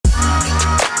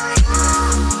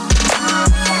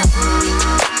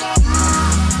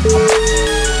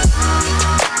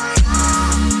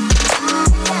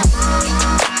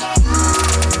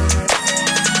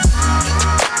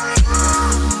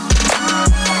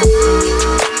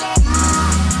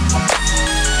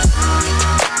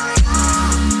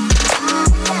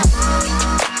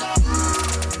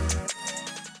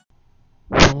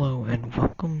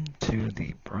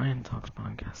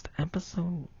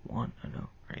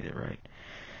get it right.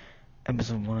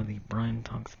 Episode 1 of the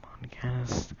BrianTalks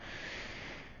podcast.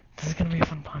 This is going to be a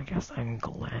fun podcast. I'm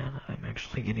glad I'm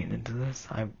actually getting into this.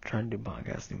 I've tried to do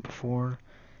podcasting before,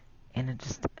 and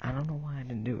I don't know why I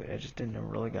didn't do it. I just never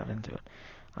really got into it.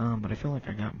 But I feel like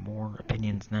I got more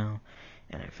opinions now,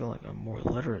 and I feel like I'm more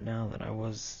literate now than I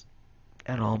was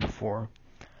at all before.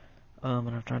 And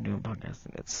I've tried doing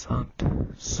podcasting. It sucked.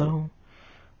 So,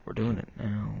 we're doing it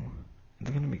now. It's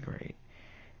going to be great.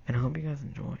 And I hope you guys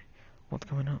enjoy what's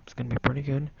coming up. It's going to be pretty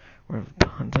good. We're going to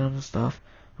have a ton of stuff.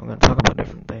 I'm going to talk about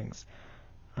different things.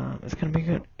 It's going to be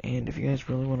good. And if you guys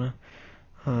really want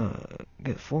to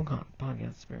get full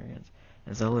podcast experience,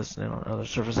 instead of listening on other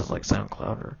services like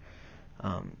SoundCloud or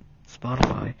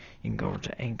Spotify, you can go over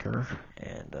to Anchor,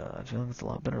 and I feel like it's a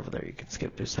lot better over there. You can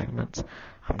skip through segments.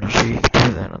 I'm not sure you can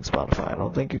do that on Spotify. I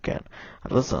don't think you can.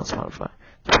 I listen on Spotify.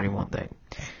 It's a pretty one thing.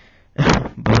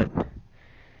 But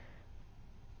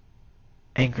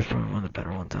Anchor's probably one of the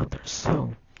better ones out there.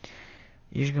 So,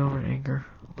 you should go over to Anchor,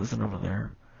 listen over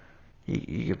there.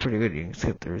 You get pretty good. You can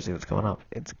skip through and see what's coming up.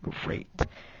 It's great.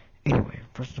 Anyway,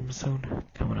 first episode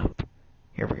coming up.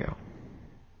 Here we go.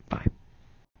 Bye.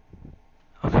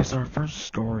 Okay, so our first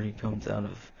story comes out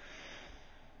of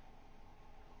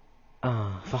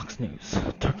Fox News.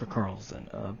 Tucker Carlson.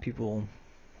 People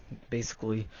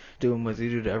basically doing what they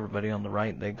do to everybody on the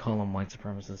right. They call him white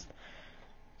supremacist.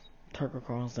 Tucker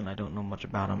Carlson, I don't know much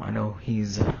about him. I know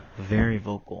he's very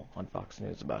vocal on Fox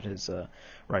News about his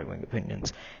right-wing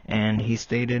opinions. And he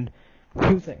stated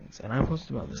two things. And I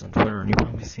posted about this on Twitter, and you've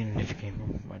probably seen it if you came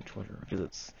over my Twitter, because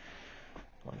it's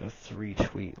like a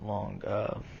 3-tweet long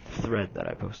thread that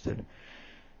I posted.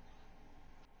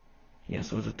 Yeah,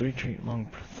 so it was a 3-tweet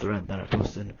long thread that I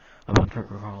posted about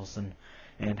Tucker Carlson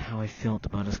and how I felt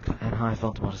about his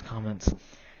comments.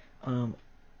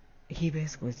 He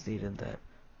basically stated that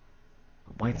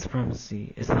white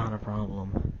supremacy is not a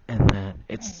problem, and that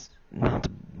it's not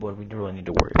what we really need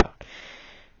to worry about.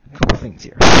 A couple things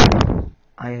here.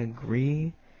 I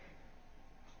agree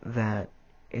that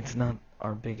it's not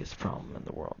our biggest problem in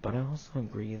the world, but I also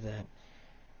agree that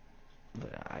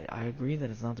I agree that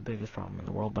it's not the biggest problem in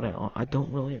the world, but I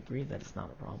don't really agree that it's not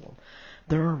a problem.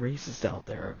 There are racists out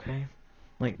there, okay?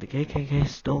 Like, the KKK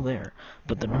is still there,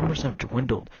 but the numbers have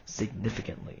dwindled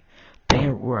significantly. They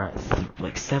were at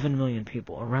like 7 million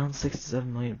people, around 6 to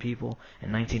 7 million people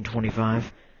in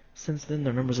 1925. Since then,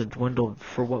 their numbers have dwindled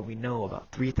for what we know about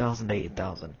 3,000 to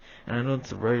 8,000. And I know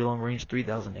it's a very long range,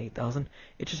 3,000 to 8,000.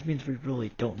 It just means we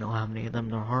really don't know how many of them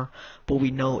there are. But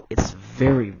we know it's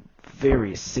very,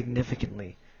 very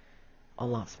significantly a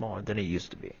lot smaller than it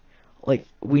used to be. Like,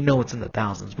 we know it's in the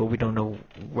thousands, but we don't know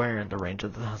where in the range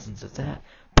of the thousands it's at.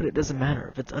 But it doesn't matter.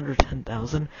 If it's under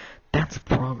 10,000, that's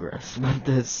progress with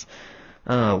this,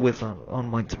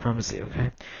 on white supremacy,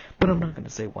 okay? But I'm not going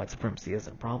to say white supremacy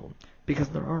isn't a problem, because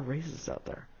there are racists out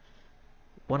there.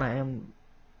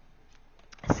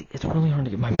 It's really hard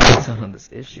to get my points out on this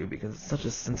issue, because it's such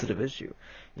a sensitive issue,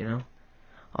 you know,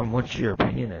 on what your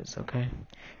opinion is, okay?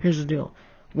 Here's the deal.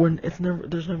 There's never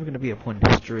going to be a point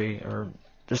in history, or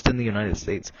just in the United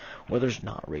States, where there's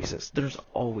not racists. There's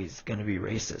always going to be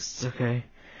racists, okay?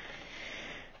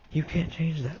 You can't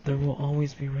change that. There will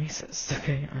always be racists,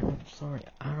 okay? I'm sorry.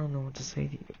 I don't know what to say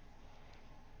to you.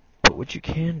 But what you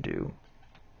can do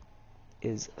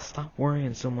is stop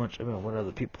worrying so much about what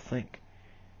other people think.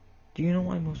 Do you know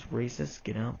why most racists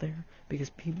get out there? Because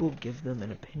people give them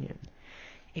an opinion.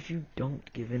 If you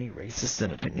don't give any racists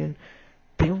an opinion,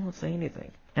 they won't say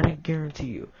anything. And I guarantee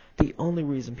you, the only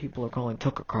reason people are calling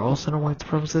Tucker Carlson a white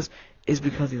supremacist is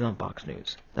because he's on Fox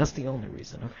News. That's the only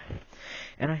reason, okay?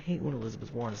 And I hate when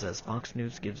Elizabeth Warren says Fox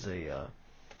News gives a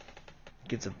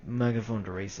megaphone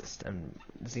to racists and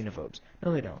xenophobes.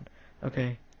 No, they don't,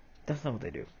 okay? That's not what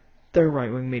they do. They're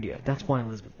right-wing media. That's why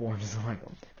Elizabeth Warren doesn't like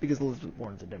them. Because Elizabeth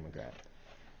Warren's a Democrat.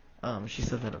 She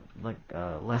said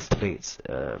that, last debates,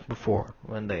 before,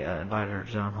 when they invited her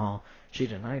to town hall, she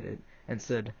denied it and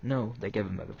said, no, they gave a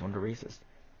megaphone to racists,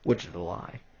 which is a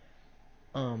lie.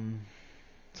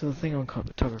 So the thing on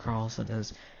Tucker Carlson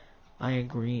is, I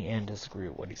agree and disagree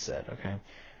with what he said, okay?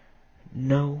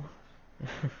 No,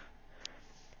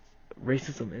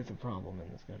 racism is a problem in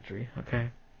this country,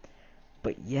 okay?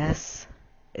 But yes,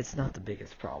 it's not the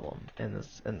biggest problem in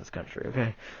this country,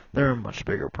 okay? There are much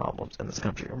bigger problems in this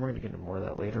country, and we're going to get into more of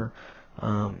that later,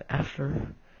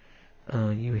 after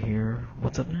you hear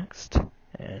what's up next,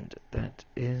 and that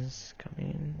is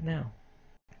coming now.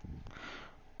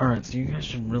 Alright, so you guys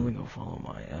should really go follow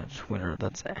my Twitter.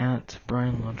 That's at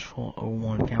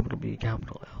BrianLuttrell01, capital B,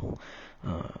 capital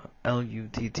L,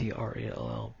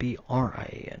 LUTTRALL,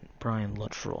 BRIAN, Brian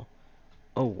Luttrell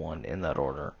 01 in that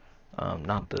order.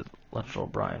 Not the Luttrell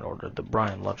Brian order, the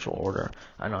Brian Luttrell order.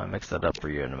 I know I mixed that up for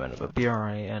you in a minute, but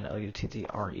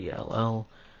BrianLuttrell,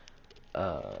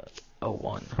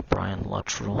 01, Brian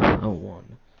Luttrell,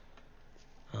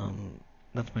 01.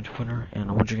 That's my Twitter, and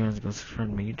I want you guys to go subscribe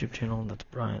to my YouTube channel. That's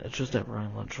Brian. It's just at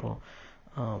Brian Luttrell.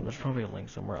 There's probably a link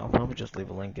somewhere. I'll probably just leave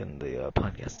a link in the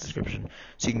podcast description,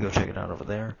 so you can go check it out over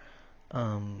there.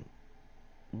 A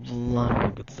lot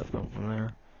of good stuff coming from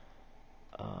there.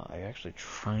 I'm actually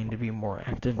trying to be more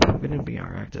active. I'm gonna be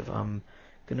more active. I'm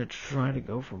gonna try to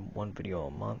go from one video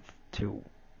a month to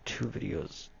 2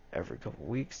 videos every couple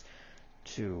weeks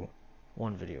to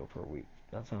 1 video per week.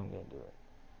 That's how I'm gonna do it.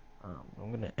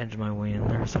 I'm gonna edge my way in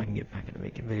there so I can get back into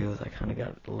making videos. I kind of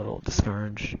got a little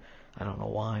discouraged. I don't know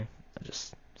why. I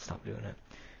just stopped doing it.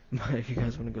 But if you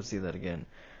guys want to go see that again,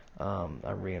 I'm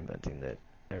reinventing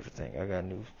everything. I got a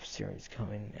new series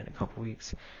coming in a couple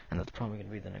weeks, and that's probably going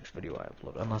to be the next video I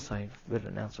upload, unless I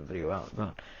announce a video out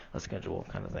about a schedule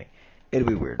kind of thing. It'll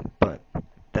be weird, but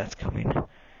that's coming.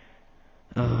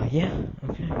 Yeah,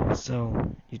 okay,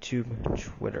 so YouTube,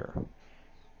 Twitter,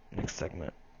 next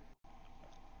segment.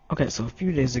 Okay, so a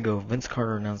few days ago, Vince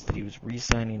Carter announced that he was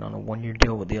re-signing on a 1-year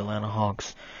deal with the Atlanta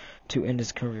Hawks to end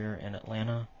his career in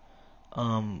Atlanta.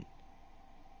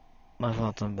 My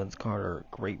thoughts on Vince Carter,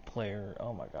 great player.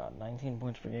 Oh my god, 19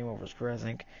 points per game over his career, I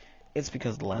think. It's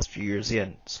because the last few years he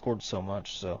hadn't scored so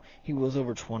much, so he was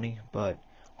over 20, but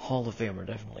Hall of Famer,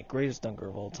 definitely. Greatest dunker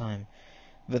of all time.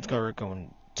 Vince Carter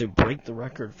going to break the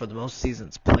record for the most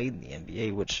seasons played in the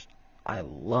NBA, which I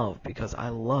love, because I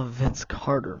love Vince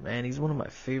Carter, man. He's one of my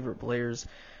favorite players,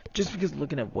 just because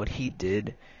looking at what he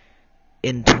did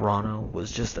in Toronto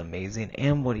was just amazing,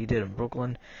 and what he did in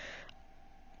Brooklyn,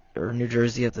 or New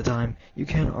Jersey at the time. You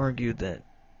can't argue that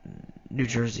New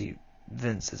Jersey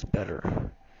Vince is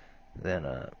better than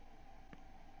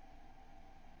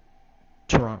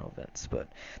Toronto Vince, but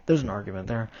there's an argument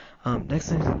there. Next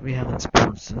thing we have in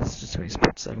sports, and this is just a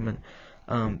sports segment.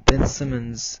 Ben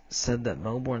Simmons said that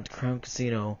Melbourne's Crown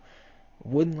Casino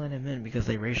wouldn't let him in because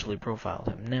they racially profiled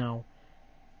him. Now,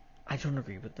 I don't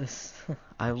agree with this.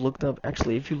 I've looked up,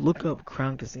 actually, if you look up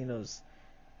Crown Casino's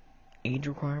age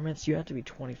requirements, you have to be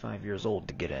 25 years old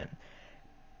to get in.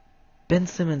 Ben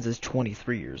Simmons is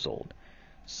 23 years old.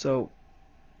 So,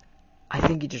 I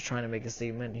think he's just trying to make a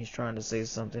statement. He's trying to say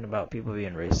something about people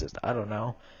being racist. I don't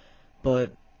know.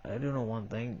 But I do know one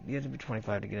thing. You have to be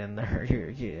 25 to get in there.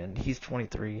 And he's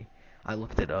 23. I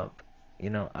looked it up.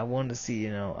 I wanted to see,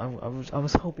 I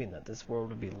was hoping that this world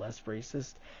would be less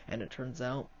racist. And it turns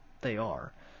out they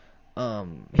are.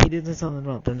 He did say something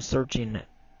about them searching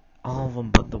all of them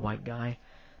but the white guy.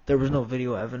 There was no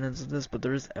video evidence of this, but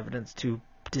there is evidence to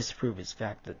disprove his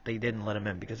fact that they didn't let him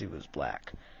in because he was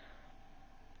black.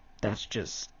 That's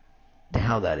just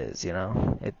how that is,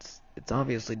 It's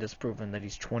obviously disproven that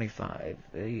he's 25.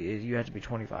 You have to be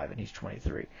 25 and he's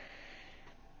 23.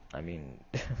 I mean,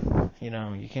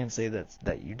 you can't say that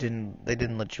they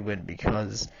didn't let you in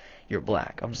because you're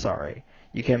black. I'm sorry.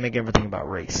 You can't make everything about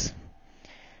race.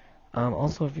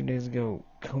 Also, a few days ago,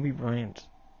 Kobe Bryant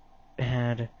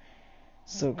was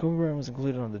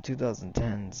included on the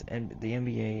 2010s, and the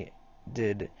NBA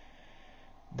did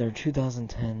their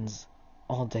 2010s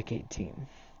all-decade team.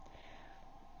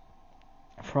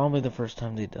 Probably the first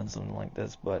time they'd done something like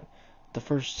this, but the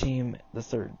first team, the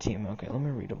third team, okay, let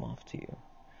me read them off to you.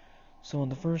 So on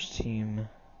the first team,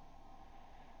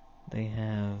 they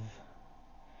have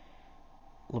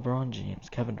LeBron James,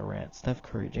 Kevin Durant, Steph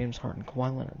Curry, James Harden,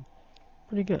 Kawhi Leonard.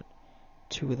 Pretty good.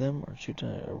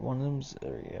 One of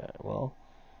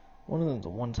them's a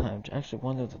one-time, actually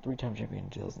one of them's a 3-time champion in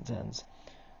 2010s.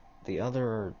 The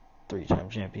other 3-time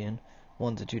champion,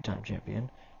 one's a 2-time champion.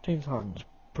 James Harden's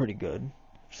pretty good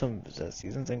for some of his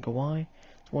seasons, and Kawhi has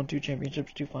won 2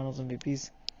 championships, 2 finals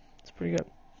MVPs. It's pretty good.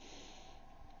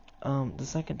 The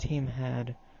second team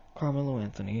had Carmelo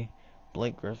Anthony,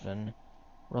 Blake Griffin,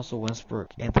 Russell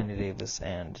Westbrook, Anthony Davis,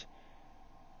 and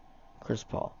Chris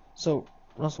Paul. So,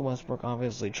 Russell Westbrook,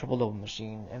 obviously, triple-double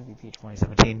machine, MVP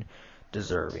 2017,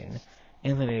 deserving.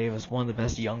 Anthony Davis, one of the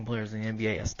best young players in the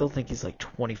NBA. I still think he's like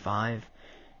 25,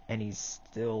 and he's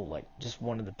still like just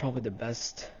probably the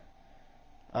best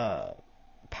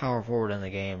power forward in the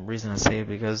game. Reason I say it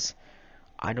because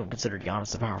I don't consider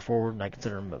Giannis a power forward, and I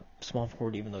consider him a small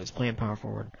forward, even though he's playing power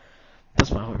forward. That's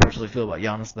how I personally feel about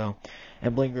Giannis, though.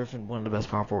 And Blake Griffin, one of the best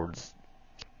power forwards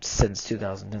since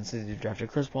 2010, since he drafted.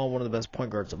 Chris Paul, one of the best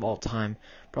point guards of all time.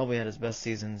 Probably had his best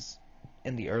seasons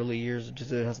in the early years of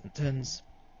 2010s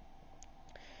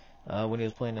when he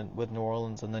was playing with New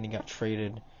Orleans, and then he got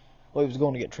traded. Well, he was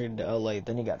going to get traded to LA,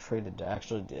 then he got traded to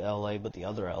actually to LA, but the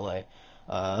other LA.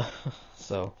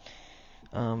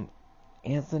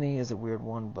 Anthony is a weird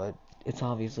one, but it's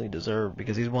obviously deserved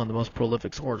because he's one of the most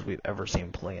prolific scorers we've ever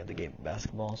seen play in the game of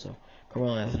basketball. So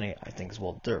Carmelo Anthony, I think, is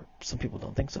well deserved. Some people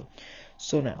don't think so.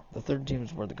 So now, the third team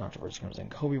is where the controversy comes in.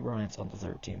 Kobe Bryant's on the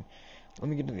third team. Let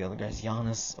me get to the other guys.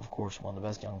 Giannis, of course, one of the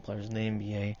best young players in the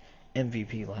NBA.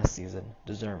 MVP last season.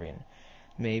 Deserving.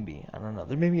 Maybe. I don't know.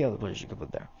 There may be other players you could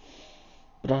put there.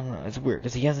 But I don't know. It's weird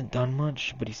because he hasn't done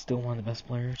much, but he's still one of the best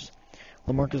players.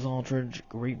 LaMarcus Aldridge,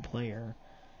 great player.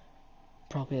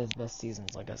 Probably has best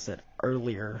seasons, like I said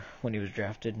earlier when he was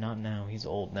drafted. Not now. He's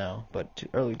old now. But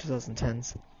early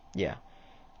 2010s. Yeah.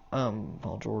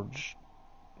 Paul George.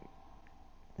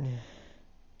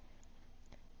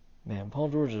 Man, Paul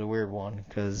George is a weird one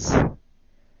because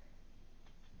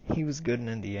he was good in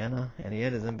Indiana and he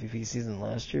had his MVP season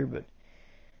last year, but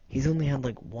he's only had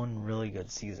like one really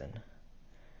good season.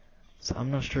 So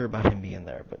I'm not sure about him being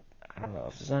there, but I don't know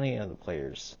if there's any other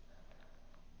players.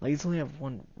 Like, he's only had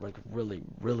one like really,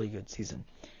 really good season.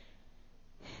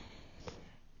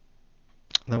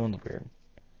 That one's weird.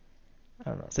 I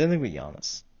don't know. Same thing with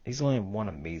Giannis. He's only had one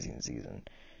amazing season,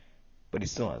 but he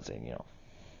still has,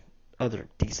 other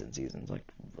decent seasons, like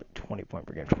 20 point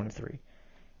per game, 23.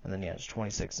 And then, it's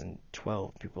 26 and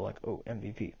 12. People are like, oh,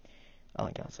 MVP. I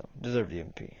like that, so deserve the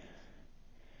MVP.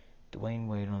 Dwayne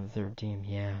Wade on the third team,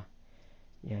 yeah,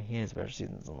 he has better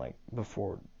seasons than,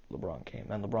 before LeBron came.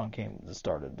 And LeBron came that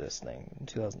started this thing in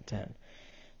 2010.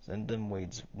 And then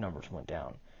Wade's numbers went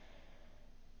down.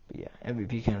 But yeah,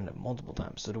 MVP candidate multiple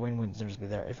times. So Dwayne Wade deserves to be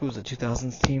there. If it was a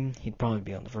 2000s team, he'd probably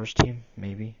be on the first team,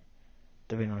 maybe.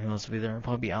 Depending on who else to be there. It'd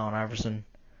probably be Allen Iverson.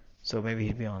 So maybe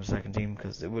he'd be on the second team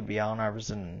because it would be Allen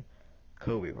Iverson and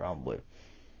Kobe probably.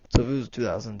 So if it was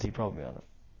 2000s, he'd probably be on the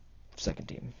second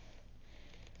team.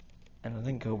 And I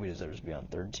think Kobe deserves to be on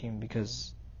third team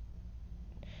because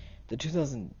the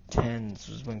 2010s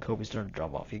was when Kobe started to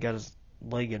drop off. He got his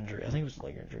leg injury. I think it was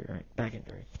leg injury, right? Back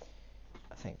injury.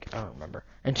 I don't remember.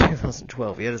 In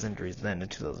 2012, he had his injuries then in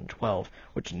 2012,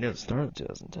 which near the start of the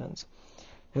 2010s.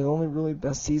 His only really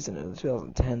best season in the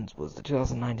 2010s was the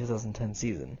 2009-2010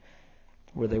 season,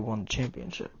 where they won the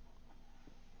championship.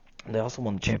 They also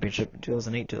won the championship in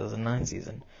 2008-2009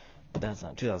 season, but that's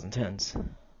not 2010s.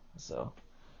 So,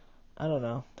 I don't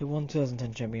know. They won the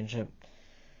 2010 championship,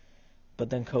 but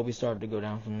then Kobe started to go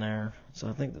down from there. So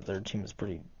I think the third team is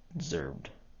pretty deserved.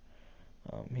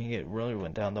 He really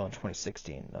went down though in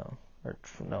 2016 though, or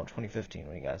 2015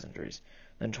 when he got his injuries.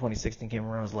 Then 2016 came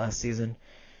around his last season.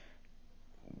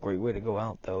 Great way to go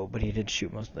out though, but he did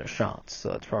shoot most of their shots, so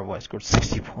that's probably why he scored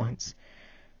 60 points.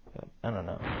 But I don't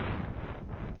know.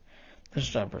 That's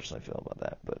just how I personally feel about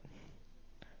that, but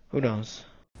who knows?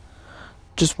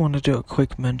 Just want to do a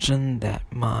quick mention that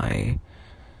my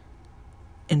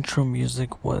intro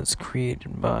music was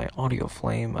created by Audio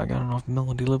Flame. I got it off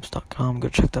melodyloops.com. Go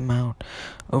check them out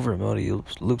over at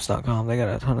melodyloops.com. They got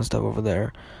a ton of stuff over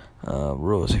there.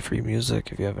 Royalty free music.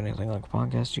 If you have anything like a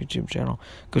podcast, YouTube channel,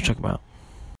 go check them out.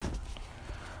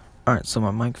 Alright, so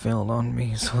my mic failed on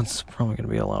me, so it's probably going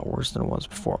to be a lot worse than it was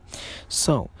before.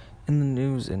 So, in the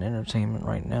news and entertainment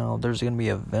right now, there's going to be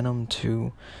a Venom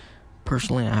 2.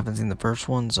 Personally, I haven't seen the first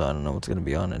one, so I don't know what's going to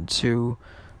be on it 2.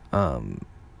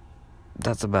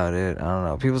 That's about it. I don't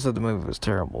know. People said the movie was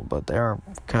terrible, but they are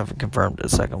kind of confirmed a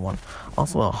second one.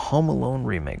 Also, a Home Alone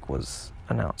remake was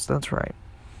announced. That's right.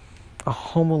 A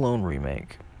Home Alone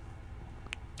remake.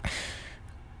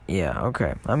 Yeah,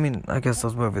 okay. I mean, I guess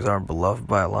those movies are beloved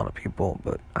by a lot of people,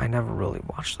 but I never really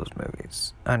watched those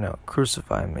movies. I know,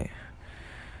 crucify me.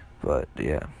 But,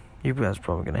 yeah, you guys are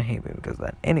probably going to hate me because of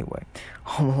that. Anyway,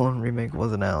 Home Alone remake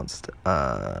was announced.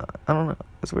 I don't know.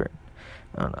 It's weird.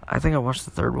 I don't know. I think I watched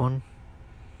the third one,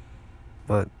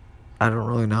 but I don't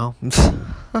really know.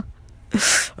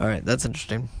 Alright, that's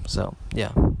interesting. So,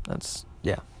 yeah,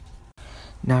 yeah.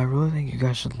 Now, I really think you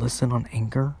guys should listen on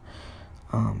Anchor.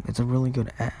 It's a really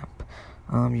good app.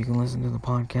 You can listen to the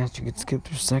podcast. You can skip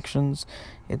through sections.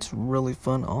 It's really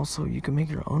fun. Also, you can make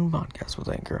your own podcast with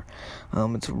Anchor.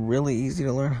 It's really easy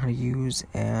to learn how to use,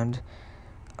 and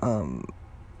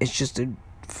it's just a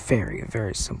very,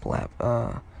 very simple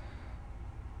app.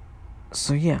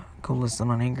 So yeah, go listen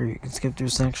on Anchor. You can skip through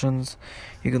sections.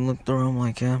 You can look through them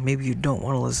like, maybe you don't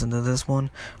want to listen to this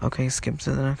one. Okay, skip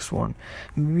to the next one.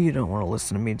 Maybe you don't want to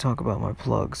listen to me talk about my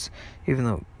plugs, even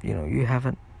though, you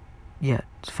haven't yet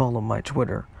followed my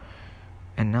Twitter.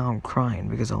 And now I'm crying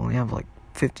because I only have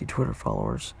 50 Twitter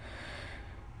followers.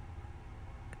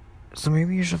 So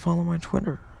maybe you should follow my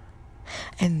Twitter.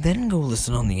 And then go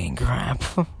listen on the Anchor app.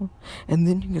 And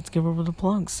then you can skip over the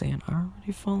plugs saying, I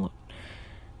already followed.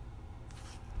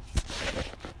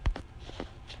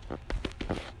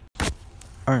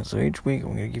 Alright, so each week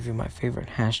I'm going to give you my favorite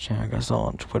hashtag I saw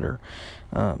on Twitter,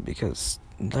 because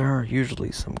there are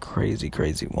usually some crazy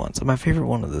ones. And my favorite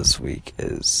one of this week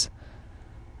is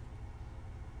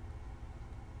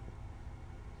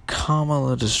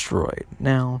Kamala destroyed.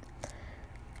 Now,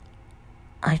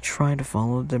 I try to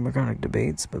follow the Democratic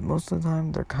debates, but most of the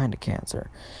time they're kind of cancer.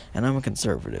 And I'm a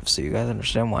conservative, so you guys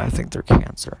understand why I think they're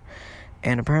cancer.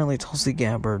 And apparently Tulsi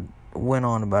Gabbard went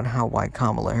on about why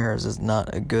Kamala Harris is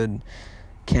not a good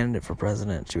candidate for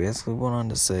president. She basically went on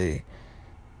to say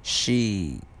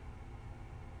she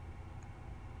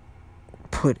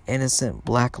put innocent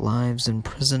black lives in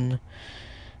prison.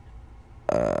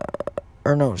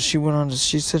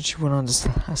 She said she went on to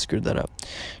say, I screwed that up.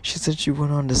 She said she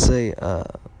went on to say,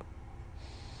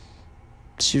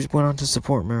 she went on to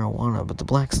support marijuana, but the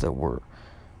blacks that were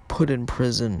put in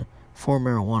prison for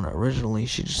marijuana, originally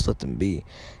she just let them be.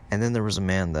 And then there was an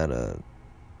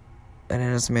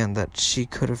innocent man that she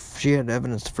had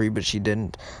evidence to free, but she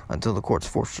didn't until the courts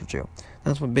forced her to.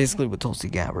 That's basically what Tulsi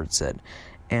Gabbard said.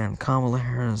 And Kamala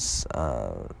Harris,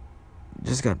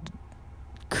 just got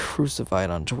crucified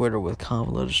on Twitter with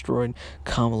Kamala destroyed,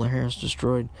 Kamala Harris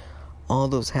destroyed. All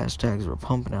those hashtags were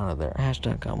pumping out of there.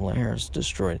 Hashtag Kamala Harris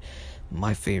destroyed.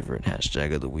 My favorite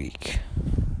hashtag of the week.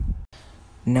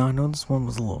 Now, I know this one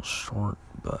was a little short,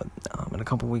 but in a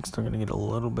couple weeks they're going to get a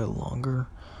little bit longer.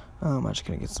 I'm just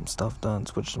going to get some stuff done,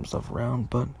 switch some stuff around,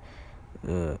 but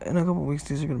in a couple weeks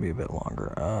these are going to be a bit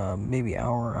longer. Maybe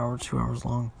hour, 2 hours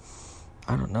long.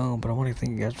 I don't know, but I want to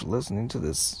thank you guys for listening to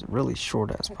this really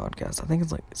short-ass podcast. I think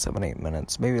it's like 7-8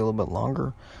 minutes, maybe a little bit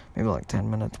longer, maybe like 10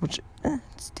 minutes, which,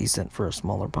 it's decent for a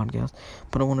smaller podcast,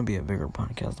 but I want to be a bigger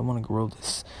podcast. I want to grow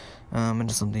this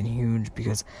into something huge,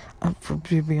 because,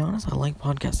 to be honest, I like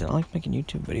podcasting. I like making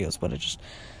YouTube videos, but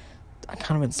I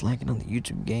kind of been slacking on the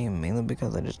YouTube game, mainly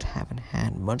because I just haven't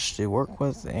had much to work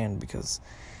with, and because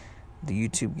the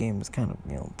YouTube game is kind of,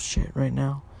 shit right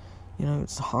now.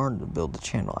 It's hard to build the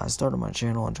channel. I started my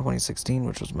channel in 2016,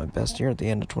 which was my best year at the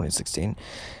end of 2016.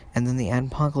 And then the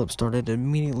adpocalypse started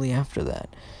immediately after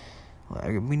that.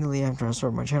 Immediately after I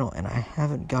started my channel. And I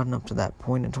haven't gotten up to that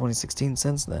point in 2016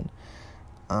 since then.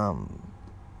 And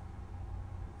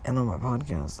on my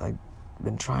podcast, I've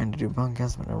been trying to do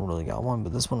podcasts, but I never really got one.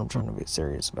 But this one I'm trying to be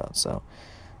serious about. So,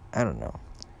 I don't know.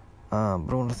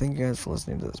 But I want to thank you guys for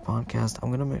listening to this podcast.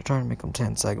 I'm going to try and make them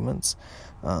 10 segments,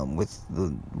 with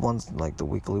the ones, like the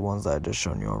weekly ones that I just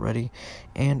shown you already,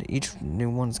 and each new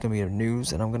one's going to be a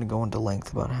news, and I'm going to go into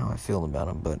length about how I feel about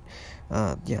them, but,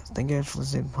 thank you guys for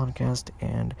listening to the podcast,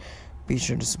 and be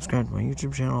sure to subscribe to my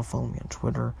YouTube channel, follow me on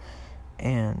Twitter,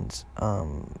 and,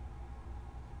 and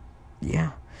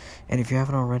if you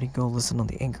haven't already, go listen on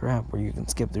the Anchor app where you can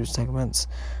skip through segments,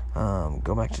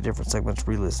 go back to different segments,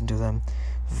 re-listen to them.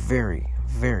 Very,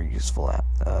 very useful app.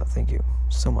 Thank you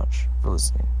so much for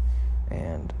listening,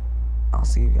 and I'll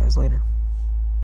see you guys later.